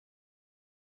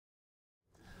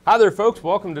Hi there folks,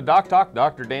 welcome to DocTalk.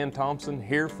 Dr. Dan Thompson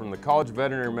here from the College of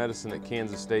Veterinary Medicine at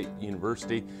Kansas State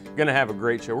University. Going to have a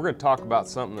great show. We're going to talk about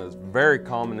something that's very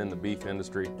common in the beef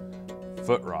industry,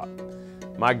 foot rot.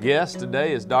 My guest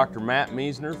today is Dr. Matt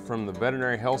Meisner from the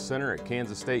Veterinary Health Center at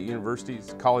Kansas State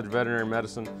University's College of Veterinary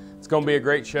Medicine. It's going to be a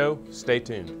great show. Stay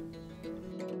tuned.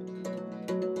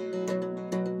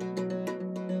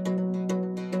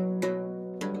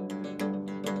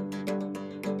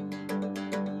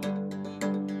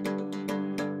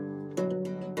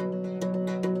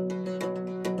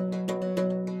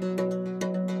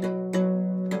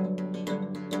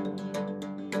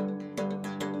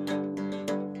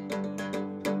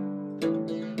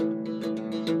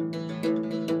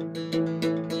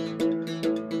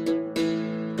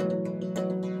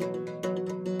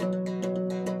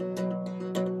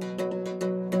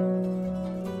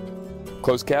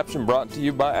 Closed caption brought to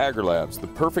you by AgriLabs, the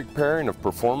perfect pairing of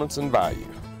performance and value.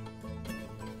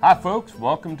 Hi folks,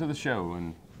 welcome to the show,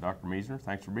 and Dr. Meisner,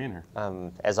 thanks for being here.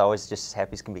 As always, just as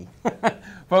happy as can be.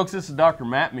 Folks, this is Dr.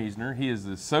 Matt Meisner. He is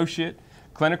the Associate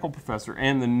Clinical Professor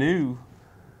and the new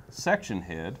section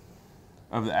head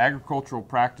of the Agricultural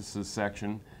Practices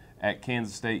section at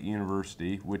Kansas State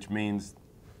University, which means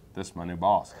this is my new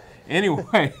boss.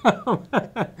 Anyway,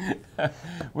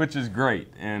 which is great,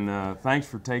 and thanks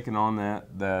for taking on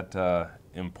that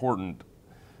important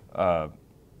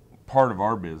part of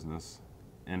our business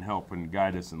and helping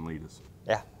guide us and lead us.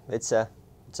 Yeah, it's an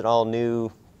all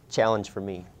new challenge for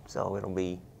me, so it'll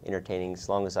be entertaining. As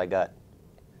long as I got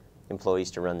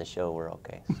employees to run the show, we're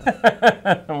okay.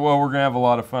 So. Well, we're gonna have a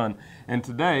lot of fun, and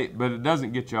today, but it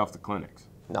doesn't get you off the clinics.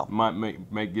 No,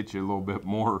 it might get you a little bit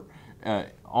more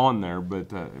on there,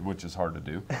 but which is hard to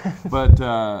do. But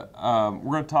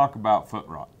we're going to talk about foot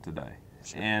rot today.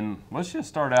 Sure. And let's just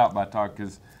start out by talking,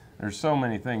 because there's so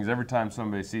many things. Every time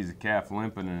somebody sees a calf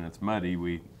limping and it's muddy,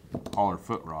 we call her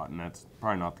foot rot, and that's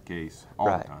probably not the case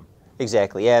all the time.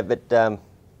 Exactly, yeah, but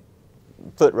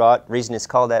foot rot, reason it's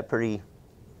called that pretty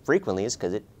frequently is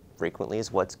because it frequently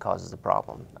is what causes the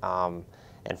problem.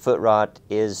 And foot rot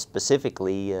is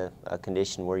specifically a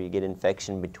condition where you get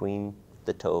infection between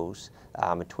the toes,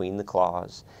 between the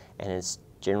claws, and it's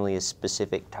generally a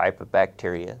specific type of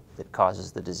bacteria that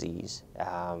causes the disease.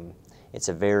 It's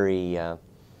a very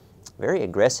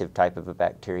aggressive type of a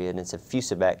bacteria, and it's a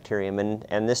fusobacterium,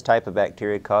 and this type of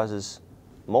bacteria causes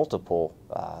multiple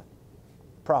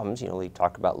problems. You know, we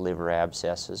talk about liver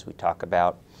abscesses, we talk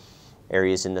about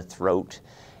areas in the throat,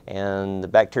 and the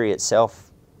bacteria itself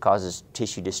causes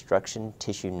tissue destruction,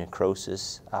 tissue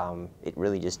necrosis. It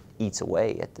really just eats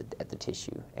away at the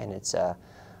tissue, and it's a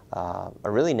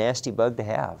really nasty bug to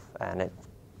have, and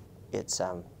it's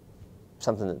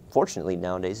something that fortunately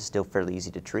nowadays is still fairly easy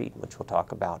to treat, which we'll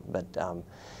talk about. But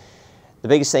the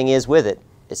biggest thing is with it,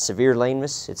 it's severe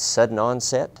lameness, it's sudden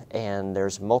onset, and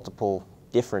there's multiple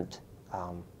different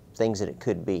things that it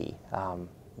could be.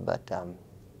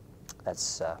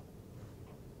 That's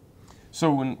So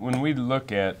when we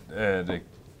look at a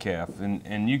calf,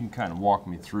 and you can kind of walk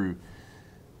me through,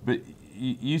 but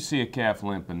you see a calf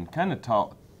limping, kind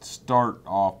of start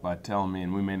off by telling me,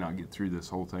 and we may not get through this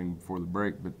whole thing before the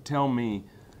break, but tell me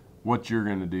what you're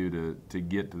going to do to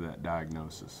get to that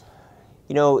diagnosis.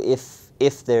 You know,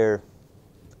 if they're,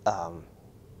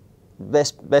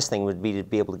 best thing would be to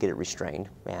be able to get it restrained,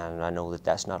 and I know that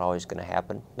that's not always going to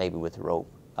happen, maybe with a rope,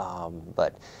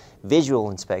 but visual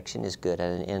inspection is good,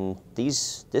 and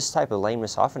this type of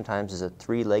lameness oftentimes is a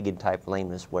three-legged type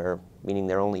lameness, meaning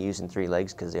they're only using 3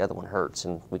 legs because the other one hurts,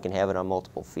 and we can have it on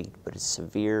multiple feet, but it's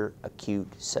severe, acute,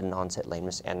 sudden onset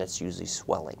lameness, and it's usually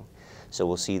swelling. So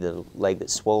we'll see the leg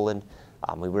that's swollen.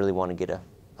 We really want to get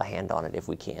a hand on it if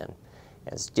we can.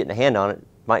 As getting a hand on it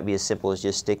might be as simple as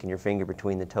just sticking your finger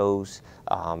between the toes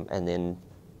and then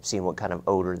seeing what kind of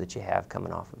odor that you have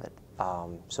coming off of it.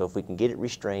 So if we can get it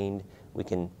restrained, we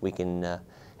can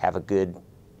have a good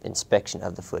inspection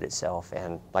of the foot itself.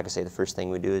 And like I say, the first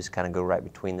thing we do is kind of go right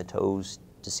between the toes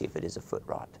to see if it is a foot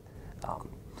rot.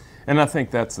 And I think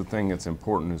that's the thing that's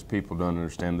important, is people don't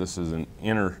understand this is an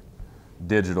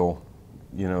interdigital,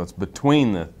 you know, it's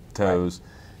between the toes,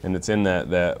 right, and it's in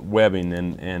that webbing,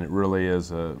 and it really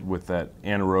is, with that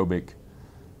anaerobic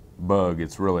bug,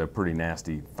 it's really a pretty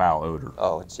nasty, foul odor.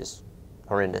 Oh, it's just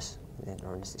horrendous.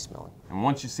 Horrendously smelling. And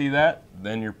once you see that,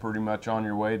 then you're pretty much on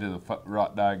your way to the foot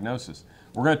rot diagnosis.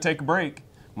 We're going to take a break.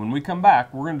 When we come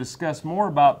back, we're going to discuss more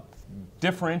about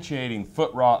differentiating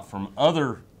foot rot from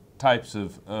other types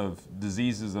of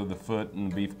diseases of the foot in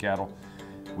the beef cattle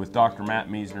with Dr. Matt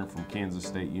Meisner from Kansas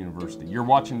State University. You're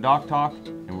watching DocTalk,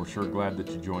 and we're sure glad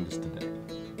that you joined us today.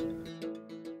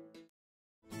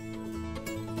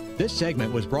 This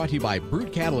segment was brought to you by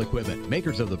Brute Cattle Equipment,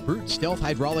 makers of the Brute Stealth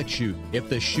Hydraulic Chute. If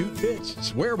the chute fits,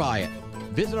 swear by it.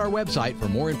 Visit our website for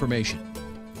more information.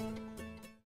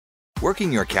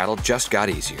 Working your cattle just got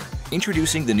easier.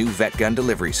 Introducing the new Vet Gun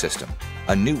delivery system,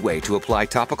 a new way to apply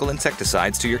topical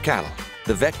insecticides to your cattle.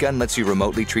 The Vet Gun lets you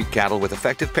remotely treat cattle with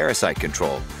effective parasite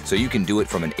control, so you can do it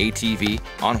from an ATV,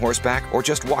 on horseback, or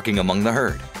just walking among the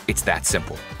herd. It's that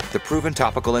simple. The proven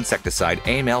topical insecticide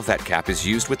AML Vet Cap is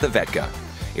used with the Vet Gun.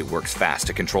 It works fast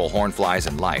to control horn flies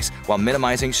and lice while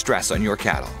minimizing stress on your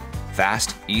cattle.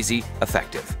 Fast, easy,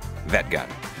 effective. Vet Gun.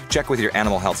 Check with your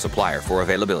animal health supplier for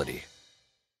availability.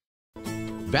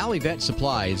 Valley Vet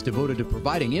Supply is devoted to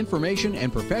providing information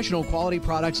and professional quality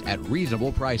products at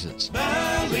reasonable prices.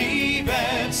 Valley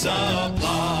Vet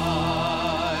Supply.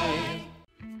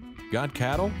 Got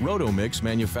cattle? Rotomix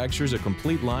manufactures a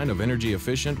complete line of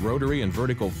energy-efficient rotary and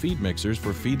vertical feed mixers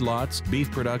for feedlots,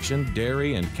 beef production,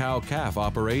 dairy, and cow-calf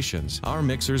operations. Our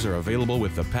mixers are available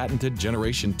with the patented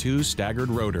Generation 2 staggered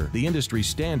rotor, the industry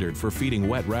standard for feeding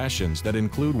wet rations that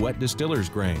include wet distiller's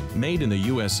grain. Made in the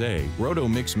USA,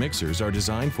 Rotomix mixers are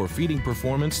designed for feeding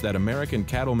performance that American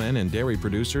cattlemen and dairy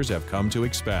producers have come to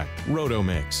expect.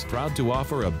 Rotomix, proud to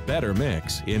offer a better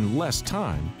mix in less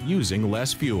time using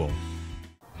less fuel.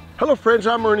 Hello friends,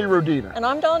 I'm Ernie Rodina. And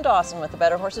I'm Dawn Dawson with the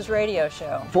Better Horses Radio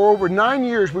Show. For over 9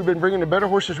 years, we've been bringing the Better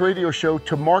Horses Radio Show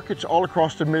to markets all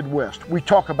across the Midwest. We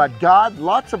talk about God,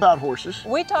 lots about horses.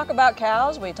 We talk about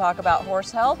cows, we talk about horse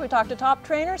health, we talk to top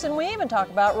trainers, and we even talk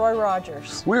about Roy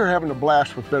Rogers. We are having a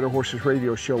blast with Better Horses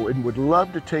Radio Show and would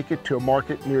love to take it to a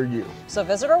market near you. So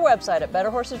visit our website at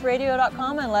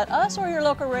betterhorsesradio.com and let us or your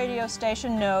local radio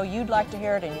station know you'd like to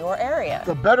hear it in your area.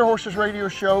 The Better Horses Radio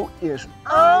Show is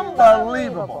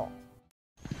unbelievable.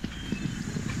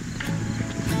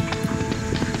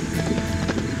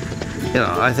 You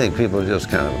know, I think people are just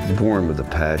kind of born with a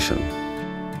passion.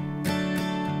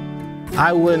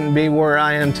 I wouldn't be where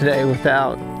I am today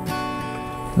without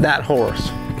that horse.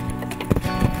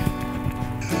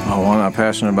 Oh, I'm not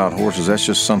passionate about horses. That's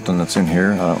just something that's in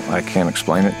here. I can't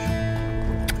explain it.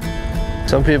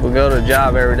 Some people go to a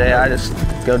job every day. I just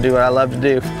go do what I love to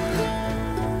do.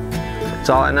 That's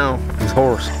all I know is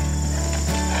horse.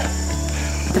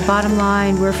 The bottom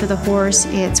line, we're for the horse.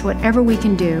 It's whatever we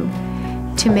can do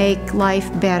to make life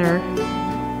better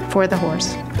for the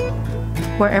horse,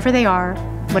 wherever they are,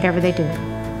 whatever they do.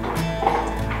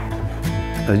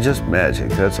 It's just magic,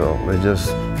 that's all. They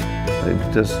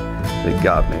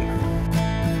got me.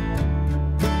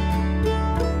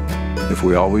 If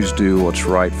we always do what's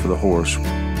right for the horse,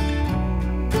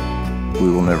 we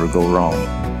will never go wrong.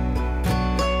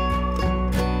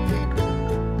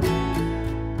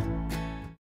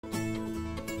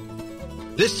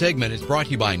 This segment is brought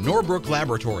to you by Norbrook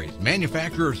Laboratories,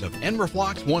 manufacturers of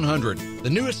Enroflox 100, the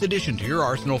newest addition to your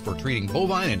arsenal for treating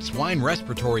bovine and swine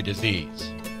respiratory disease.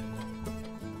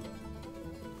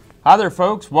 Hi there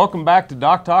folks, welcome back to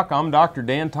DocTalk. I'm Dr.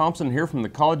 Dan Thompson here from the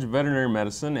College of Veterinary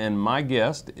Medicine, and my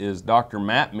guest is Dr.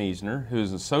 Matt Meisner, who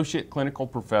is Associate Clinical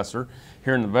Professor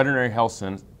here in the Veterinary Health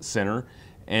Center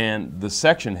and the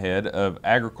Section Head of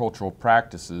Agricultural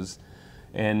Practices.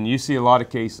 And you see a lot of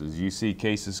cases. You see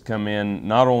cases come in,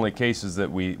 not only cases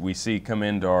that we see come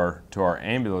into our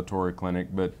ambulatory clinic,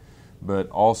 but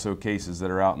also cases that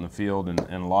are out in the field, and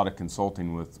a lot of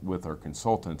consulting with our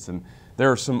consultants. And there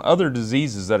are some other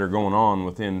diseases that are going on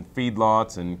within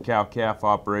feedlots and cow-calf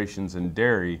operations and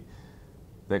dairy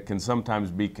that can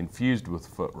sometimes be confused with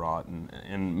foot rot,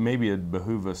 and maybe it'd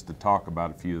behoove us to talk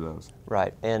about a few of those.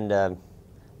 Right, and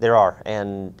there are,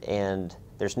 and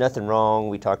there's nothing wrong.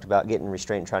 We talked about getting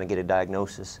restraint and trying to get a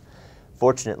diagnosis.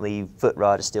 Fortunately, foot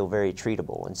rot is still very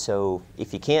treatable, and so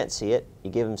if you can't see it,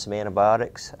 you give them some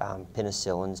antibiotics,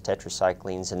 penicillins,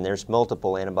 tetracyclines, and there's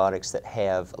multiple antibiotics that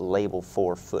have a label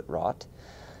for foot rot.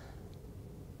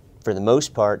 For the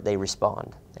most part, they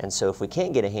respond, and so if we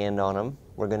can't get a hand on them,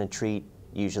 we're going to treat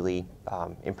usually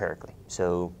empirically.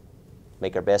 So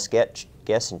make our best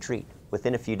guess and treat.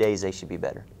 Within a few days, they should be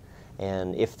better.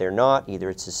 And if they're not, either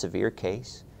it's a severe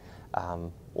case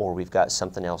or we've got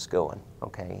something else going,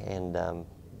 okay? And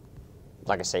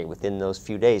like I say, within those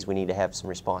few days, we need to have some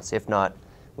response. If not,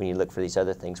 we need to look for these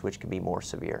other things which could be more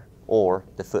severe, or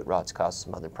the foot rot's caused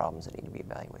some other problems that need to be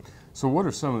evaluated. So what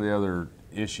are some of the other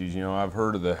issues? You know, I've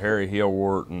heard of the hairy heel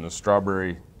wart and the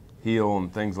strawberry heel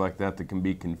and things like that that can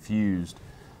be confused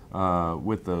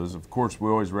with those. Of course, we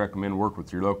always recommend work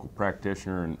with your local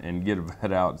practitioner and get a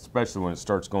vet out, especially when it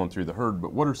starts going through the herd.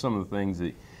 But what are some of the things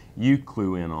that you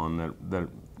clue in on that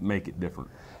make it different?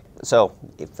 So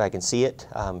if I can see it,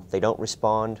 if they don't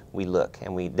respond, we look,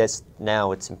 and we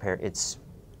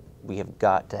have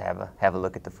got to have a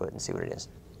look at the foot and see what it is.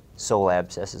 Sole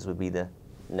abscesses would be the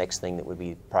next thing that would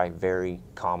be probably very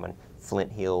common.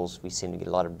 Flint heels, we seem to get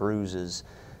a lot of bruises.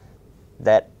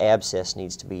 That abscess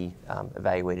needs to be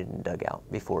evaluated and dug out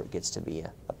before it gets to be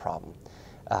a problem.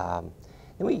 And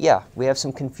we have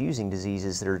some confusing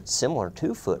diseases that are similar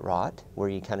to foot rot, where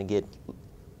you kind of get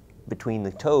between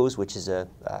the toes, which is a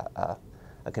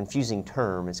confusing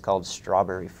term. It's called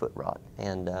strawberry foot rot,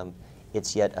 and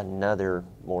it's yet another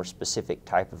more specific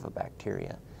type of a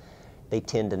bacteria. They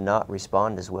tend to not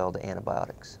respond as well to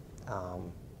antibiotics,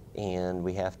 and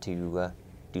we have to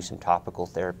do some topical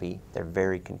therapy. They're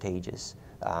very contagious,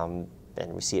 and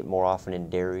we see it more often in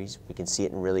dairies. We can see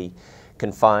it in really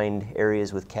confined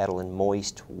areas with cattle, in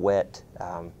moist, wet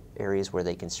areas where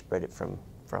they can spread it from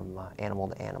animal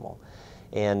to animal.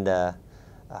 And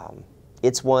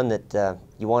it's one that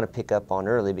you want to pick up on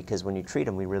early, because when you treat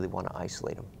them, we really want to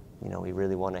isolate them. You know, we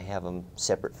really want to have them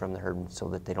separate from the herd so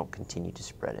that they don't continue to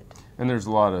spread it. And there's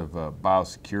a lot of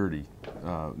biosecurity,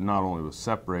 not only with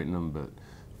separating them, but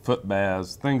foot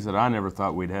baths, things that I never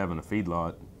thought we'd have in a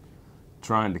feedlot,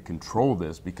 trying to control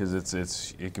this, because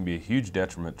it can be a huge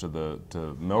detriment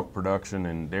to milk production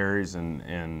in dairies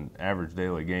and average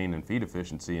daily gain and feed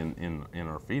efficiency in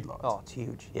our feedlots. Oh, it's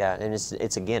huge. Yeah, and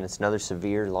it's another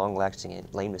severe, long-lasting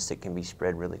lameness that can be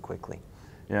spread really quickly.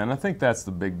 Yeah, and I think that's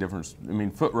the big difference. I mean,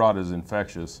 foot rot is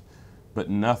infectious, but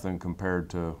nothing compared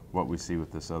to what we see with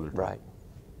this other type. Right.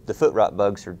 The foot rot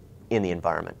bugs are in the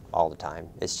environment all the time.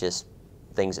 It's just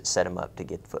things that set them up to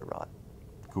get foot rot.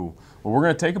 Cool. Well, we're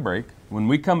going to take a break. When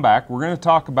we come back, we're going to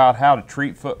talk about how to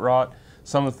treat foot rot,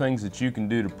 some of the things that you can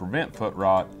do to prevent foot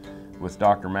rot, with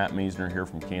Dr. Matt Meisner here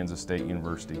from Kansas State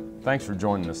University. Thanks for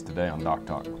joining us today on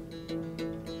DocTalk.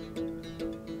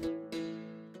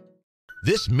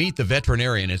 This Meet the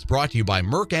Veterinarian is brought to you by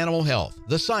Merck Animal Health,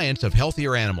 the science of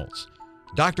healthier animals.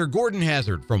 Dr. Gordon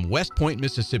Hazard from West Point,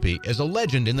 Mississippi is a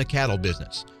legend in the cattle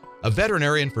business. A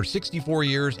veterinarian for 64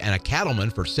 years and a cattleman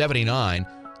for 79,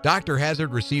 Dr.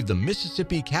 Hazard received the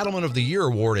Mississippi Cattleman of the Year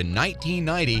Award in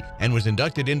 1990 and was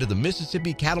inducted into the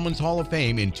Mississippi Cattlemen's Hall of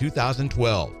Fame in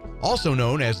 2012. Also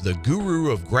known as the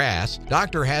Guru of Grass,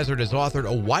 Dr. Hazard has authored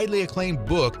a widely acclaimed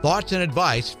book, Thoughts and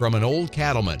Advice from an Old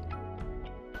Cattleman.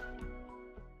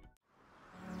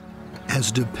 As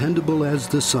dependable as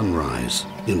the sunrise,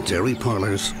 in dairy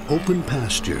parlors, open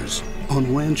pastures,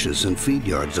 on ranches and feed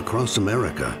yards across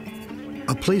America.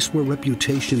 A place where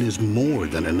reputation is more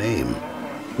than a name,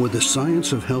 where the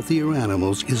science of healthier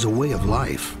animals is a way of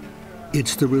life.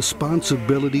 It's the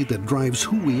responsibility that drives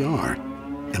who we are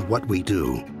and what we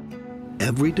do.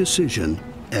 Every decision,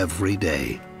 every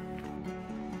day.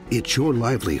 It's your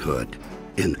livelihood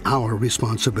and our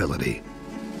responsibility.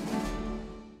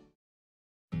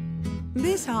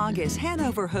 This hog is head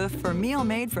over hoof for meal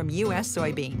made from U.S.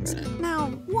 soybeans. Now,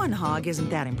 one hog isn't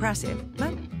that impressive,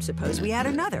 but suppose we add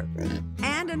another,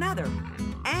 and another,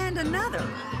 and another.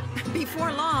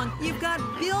 Before long, you've got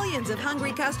billions of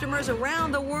hungry customers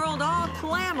around the world all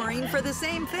clamoring for the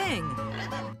same thing.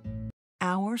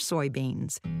 Our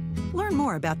soybeans. Learn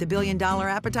more about the billion-dollar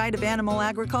appetite of animal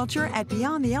agriculture at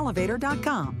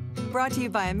BeyondTheElevator.com. Brought to you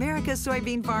by America's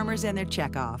soybean farmers and their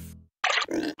checkoff.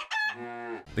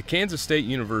 The Kansas State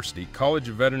University College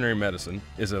of Veterinary Medicine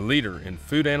is a leader in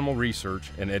food animal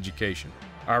research and education.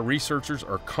 Our researchers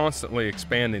are constantly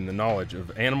expanding the knowledge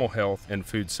of animal health and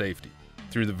food safety.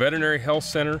 Through the Veterinary Health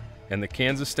Center and the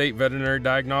Kansas State Veterinary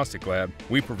Diagnostic Lab,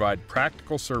 we provide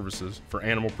practical services for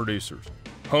animal producers.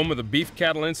 Home of the Beef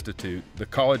Cattle Institute, the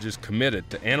college is committed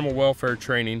to animal welfare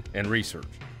training and research.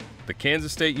 The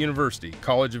Kansas State University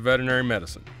College of Veterinary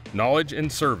Medicine, knowledge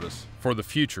and service for the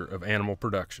future of animal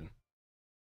production.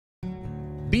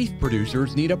 Beef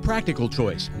producers need a practical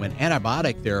choice when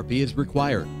antibiotic therapy is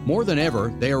required. More than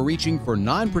ever, they are reaching for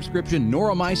non-prescription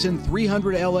Noromycin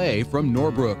 300 LA from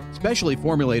Norbrook, specially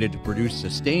formulated to produce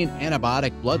sustained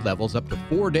antibiotic blood levels up to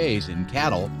 4 days in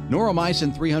cattle.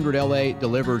 Noromycin 300 LA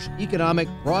delivers economic,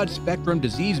 broad-spectrum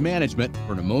disease management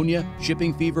for pneumonia,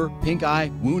 shipping fever, pink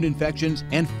eye, wound infections,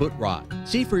 and foot rot.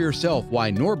 See for yourself why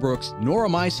Norbrook's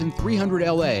Noromycin 300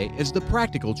 LA is the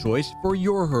practical choice for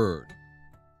your herd.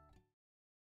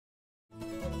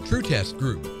 TrueTest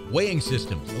Group, weighing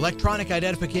systems, electronic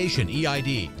identification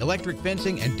EID, electric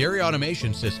fencing, and dairy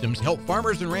automation systems help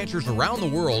farmers and ranchers around the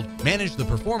world manage the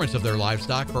performance of their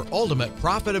livestock for ultimate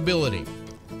profitability.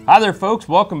 Hi there, folks.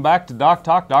 Welcome back to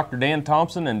DocTalk. Dr. Dan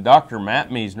Thompson and Dr. Matt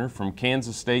Meisner from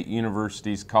Kansas State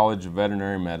University's College of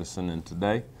Veterinary Medicine, and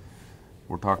today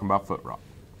we're talking about foot rot.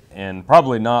 And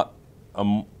probably not,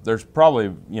 there's probably,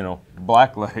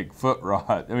 blackleg, foot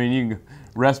rot. I mean,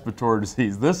 respiratory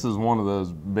disease. This is one of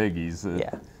those biggies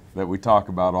that we talk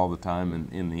about all the time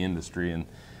in the industry. And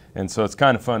And so it's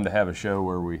kind of fun to have a show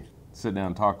where we sit down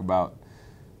and talk about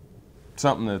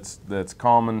something that's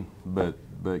common, but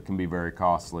can be very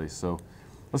costly. So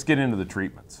let's get into the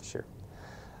treatments. Sure.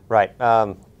 Right.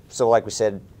 So like we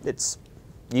said, it's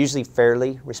usually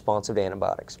fairly responsive to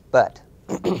antibiotics. But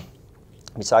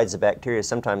besides the bacteria,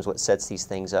 sometimes what sets these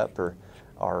things up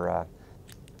are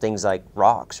things like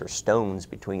rocks or stones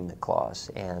between the claws.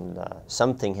 And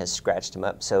something has scratched them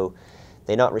up. So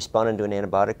they're not responding to an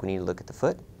antibiotic. We need to look at the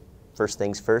foot. First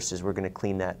things first is we're going to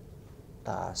clean that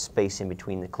space in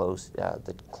between the claws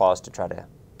to try to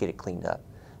get it cleaned up.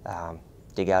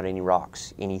 Dig out any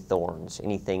rocks, any thorns,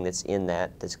 anything that's in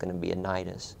that's going to be a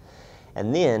nidus.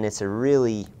 And then it's a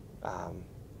really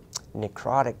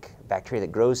necrotic bacteria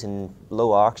that grows in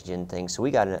low oxygen things, so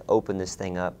we got to open this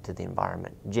thing up to the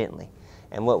environment gently.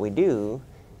 And what we do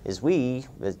is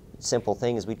the simple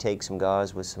thing is we take some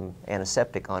gauze with some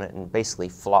antiseptic on it and basically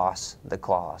floss the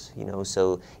claws,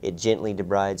 so it gently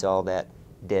debrides all that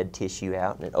dead tissue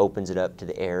out and it opens it up to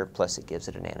the air, plus it gives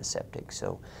it an antiseptic.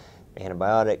 So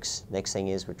antibiotics, next thing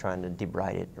is we're trying to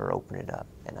debride it or open it up.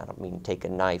 And I don't mean take a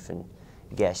knife and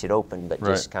gash it open, but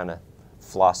just kind of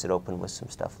floss it open with some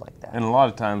stuff like that. And a lot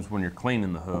of times when you're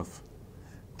cleaning the hoof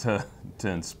to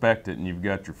inspect it and you've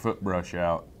got your foot brush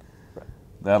out,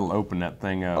 that'll open that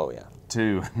thing up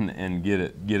too and get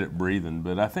it breathing.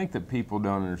 But I think that people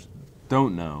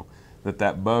don't know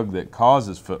that bug that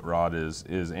causes foot rot is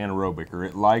anaerobic, or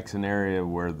it likes an area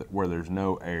where there's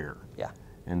no air. Yeah.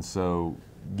 And so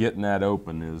getting that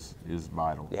open is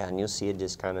vital. Yeah, and you'll see it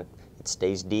just kind of, it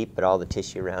stays deep, but all the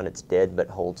tissue around it's dead, but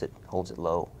holds it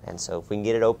low. And so if we can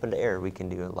get it open to air, we can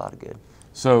do a lot of good.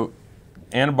 So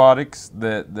antibiotics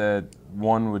that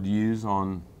one would use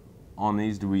on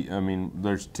these,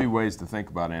 there's two ways to think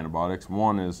about antibiotics.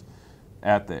 One is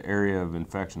at the area of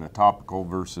infection, a topical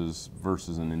versus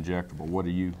an injectable. What do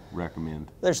you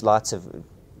recommend? There's lots of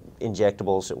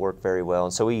injectables that work very well,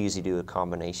 and so we usually do a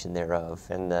combination thereof.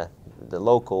 And the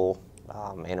local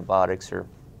antibiotics are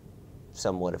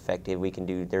somewhat effective.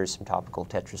 There's some topical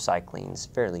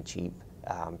tetracyclines, fairly cheap,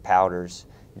 powders.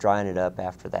 Drying it up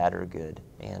after that are good.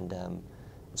 And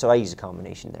so I use a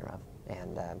combination thereof.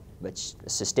 And but a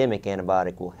systemic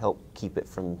antibiotic will help keep it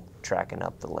from tracking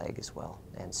up the leg as well.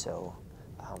 And so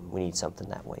we need something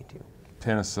that way too.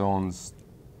 Penicillins,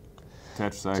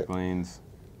 tetracyclines.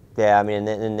 Yeah, and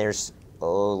then there's at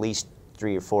least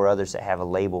 3 or 4 others that have a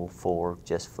label for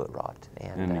just foot rot.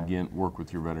 And again, work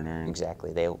with your veterinarian.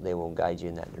 Exactly. They will guide you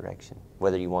in that direction,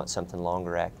 whether you want something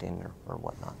longer acting or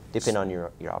whatnot, depending on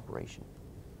your operation.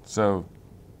 So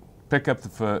pick up the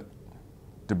foot,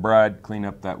 debride, clean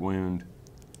up that wound,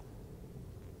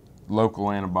 local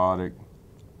antibiotic,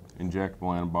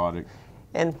 injectable antibiotic.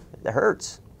 And it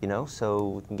hurts, so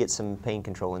we can get some pain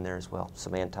control in there as well.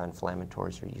 Some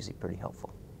anti-inflammatories are usually pretty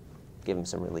helpful. Give them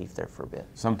some relief there for a bit.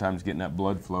 Sometimes getting that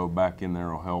blood flow back in there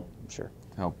will help. Sure.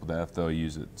 Help with that if they'll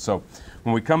use it. So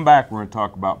when we come back, we're going to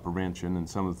talk about prevention and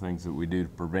some of the things that we do to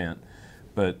prevent.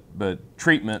 But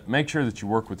treatment, make sure that you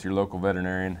work with your local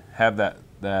veterinarian, have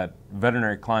that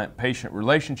veterinary client-patient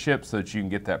relationship so that you can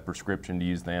get that prescription to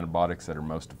use the antibiotics that are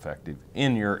most effective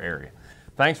in your area.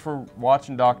 Thanks for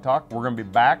watching Doc Talk. We're going to be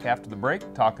back after the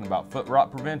break talking about foot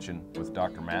rot prevention with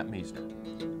Dr. Matt Meester.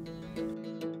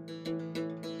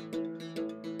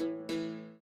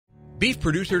 Beef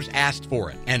producers asked for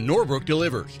it, and Norbrook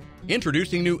delivers.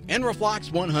 Introducing new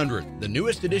Enroflox 100, the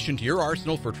newest addition to your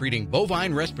arsenal for treating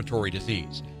bovine respiratory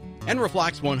disease.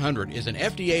 Enroflox 100 is an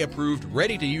FDA-approved,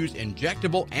 ready-to-use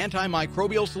injectable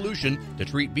antimicrobial solution to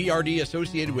treat BRD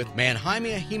associated with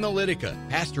Mannheimia hemolytica,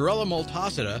 Pasteurella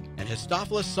multocida, and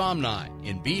Histophilus somni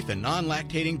in beef and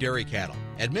non-lactating dairy cattle.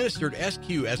 Administered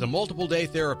SQ as a multiple-day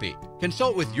therapy.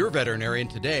 Consult with your veterinarian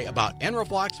today about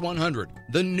Enroflox 100,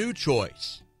 the new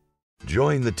choice.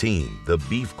 Join the team, the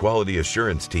Beef Quality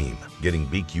Assurance Team. Getting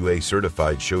BQA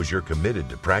certified shows you're committed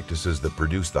to practices that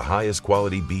produce the highest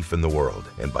quality beef in the world.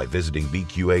 And by visiting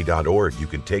BQA.org, you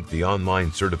can take the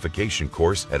online certification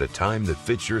course at a time that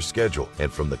fits your schedule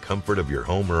and from the comfort of your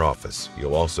home or office.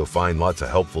 You'll also find lots of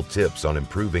helpful tips on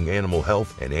improving animal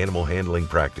health and animal handling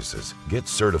practices. Get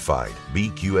certified,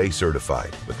 BQA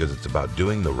certified, because it's about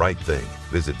doing the right thing.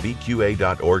 Visit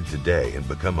BQA.org today and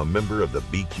become a member of the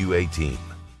BQA team.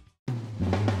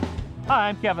 Hi,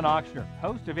 I'm Kevin Ochsner,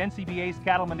 host of NCBA's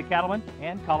Cattleman to Cattleman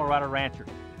and Colorado Rancher.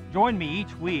 Join me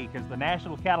each week as the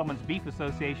National Cattlemen's Beef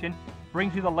Association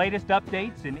brings you the latest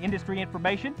updates in industry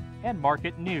information and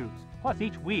market news. Plus,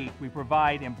 each week we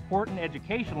provide important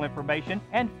educational information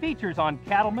and features on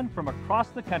cattlemen from across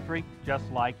the country just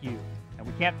like you. And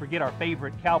we can't forget our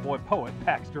favorite cowboy poet,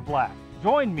 Baxter Black.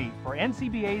 Join me for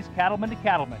NCBA's Cattleman to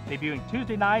Cattleman, debuting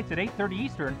Tuesday nights at 8:30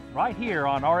 Eastern, right here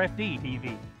on RFD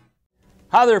TV.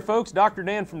 Hi there folks, Dr.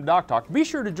 Dan from DocTalk. Be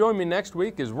sure to join me next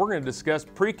week as we're going to discuss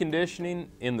preconditioning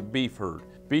in the beef herd.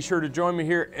 Be sure to join me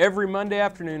here every Monday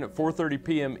afternoon at 4:30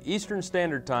 p.m. Eastern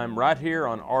Standard Time right here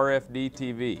on RFD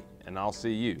TV. And I'll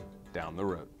see you down the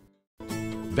road.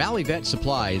 Valley Vet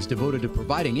Supply is devoted to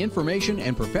providing information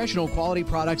and professional quality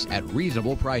products at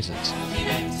reasonable prices.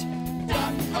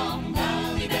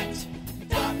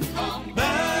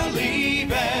 Valley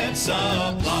Vet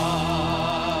Supply.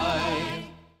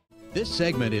 This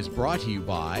segment is brought to you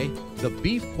by the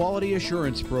Beef Quality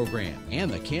Assurance Program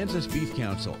and the Kansas Beef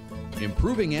Council,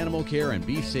 improving animal care and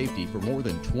beef safety for more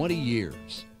than 20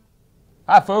 years.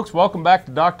 Hi folks, welcome back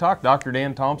to DocTalk. Dr.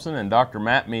 Dan Thompson and Dr.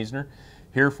 Matt Meisner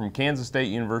here from Kansas State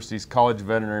University's College of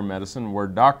Veterinary Medicine, where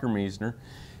Dr. Meisner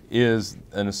is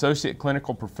an associate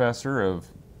clinical professor of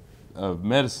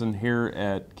medicine here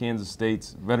at Kansas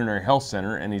State's Veterinary Health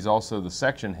Center, and he's also the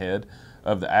section head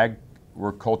of the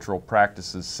Agricultural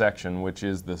Practices section, which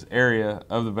is this area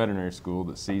of the veterinary school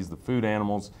that sees the food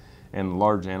animals and the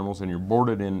large animals, and you're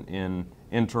boarded in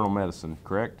internal medicine,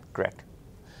 correct? Correct.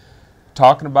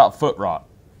 Talking about foot rot,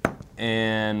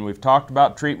 and we've talked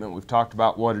about treatment, we've talked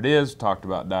about what it is, talked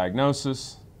about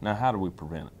diagnosis. Now how do we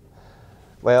prevent it?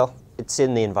 Well, it's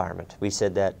in the environment. We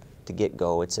said that to get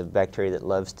go. It's a bacteria that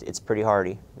loves, it's pretty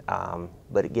hardy,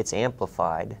 but it gets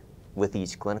amplified with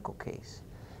each clinical case,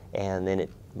 and then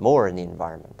more in the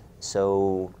environment.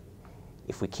 So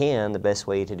if we can, the best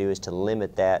way to do is to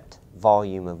limit that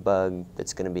volume of bug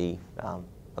that's going to be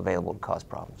available to cause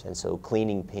problems. And so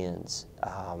cleaning pens,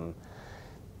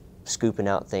 scooping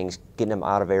out things, getting them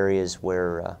out of areas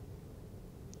where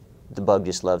the bug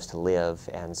just loves to live,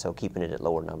 and so keeping it at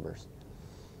lower numbers.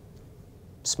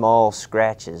 Small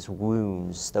scratches,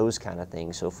 wounds, those kind of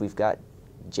things. So if we've got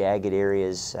jagged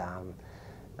areas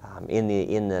in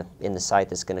the site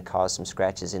that's going to cause some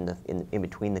scratches in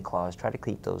between the claws, try to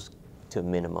keep those to a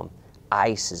minimum.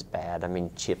 Ice is bad. I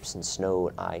mean, chips and snow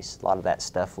and ice, a lot of that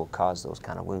stuff will cause those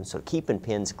kind of wounds. So keeping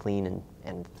pens clean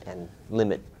and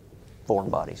limit foreign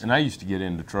bodies. And I used to get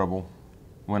into trouble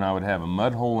when I would have a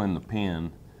mud hole in the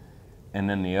pen, and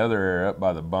then the other area up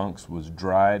by the bunks was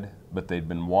dried, but they'd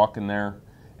been walking there,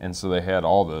 and so they had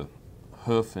all the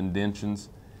hoof indentions.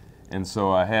 And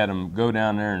so I had them go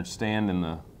down there and stand in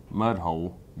the mud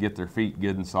hole, get their feet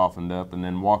good and softened up, and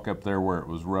then walk up there where it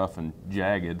was rough and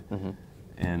jagged.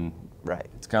 And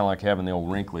it's kind of like having the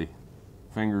old wrinkly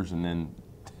fingers and then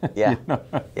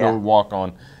go walk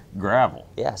on gravel.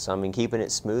 Yeah, so I mean, keeping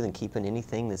it smooth and keeping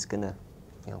anything that's going to,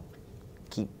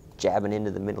 keep jabbing into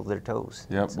the middle of their toes.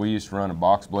 Yep, we used to run a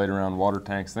box blade around water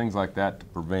tanks, things like that to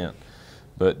prevent.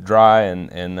 But dry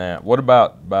and that. What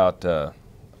about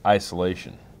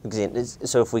isolation?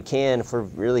 So if we can, if we're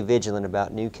really vigilant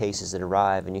about new cases that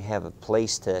arrive and you have a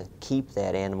place to keep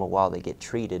that animal while they get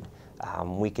treated,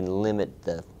 we can limit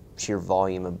the sheer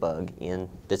volume of bug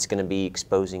that's going to be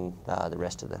exposing the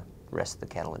rest of the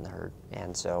cattle in the herd.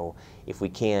 And so if we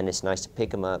can, it's nice to pick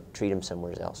them up, treat them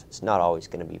somewhere else. It's not always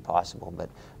going to be possible,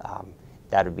 but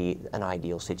that would be an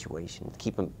ideal situation.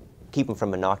 Keep them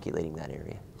from inoculating that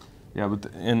area. Yeah, but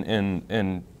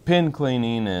in pen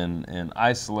cleaning and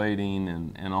isolating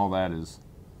and all that is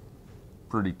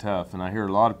pretty tough. And I hear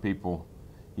a lot of people,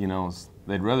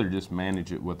 they'd rather just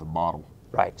manage it with a bottle.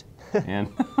 Right.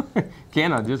 And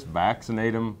can I just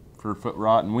vaccinate them for foot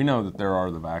rot? And we know that there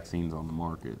are the vaccines on the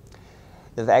market.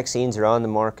 The vaccines are on the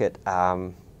market,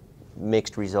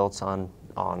 mixed results on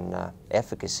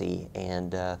efficacy,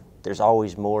 and there's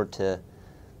always more to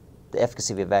the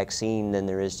efficacy of a vaccine than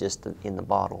there is just in the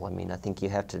bottle. I mean, I think you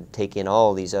have to take in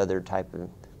all these other type of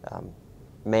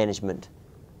management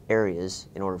areas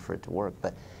in order for it to work.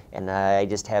 And I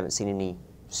just haven't seen any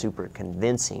super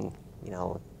convincing,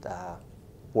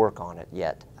 work on it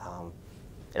yet.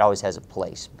 It always has a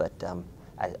place, but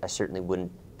I certainly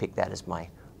wouldn't pick that as my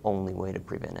only way to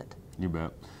prevent it. You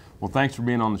bet. Well, thanks for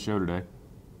being on the show today.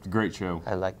 It's a great show.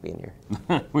 I like being here.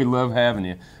 We love having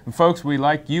you. And folks, we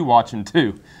like you watching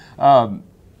too.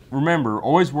 Remember,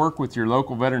 always work with your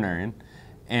local veterinarian.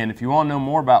 And if you want to know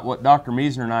more about what Dr.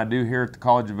 Meisner and I do here at the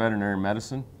College of Veterinary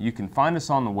Medicine, you can find us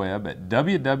on the web at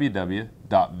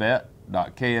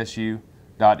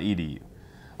www.vet.ksu.edu.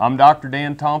 I'm Dr.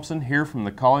 Dan Thompson here from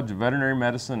the College of Veterinary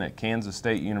Medicine at Kansas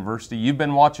State University. You've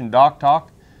been watching DocTalk.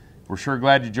 We're sure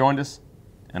glad you joined us,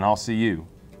 and I'll see you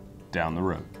down the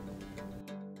road.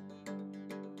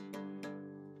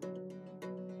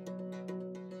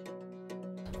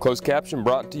 Closed caption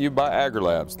brought to you by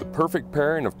AgriLabs, the perfect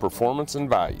pairing of performance and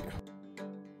value.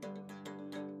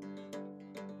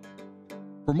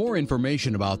 For more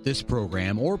information about this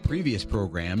program or previous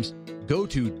programs, go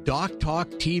to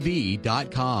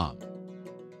DocTalkTV.com.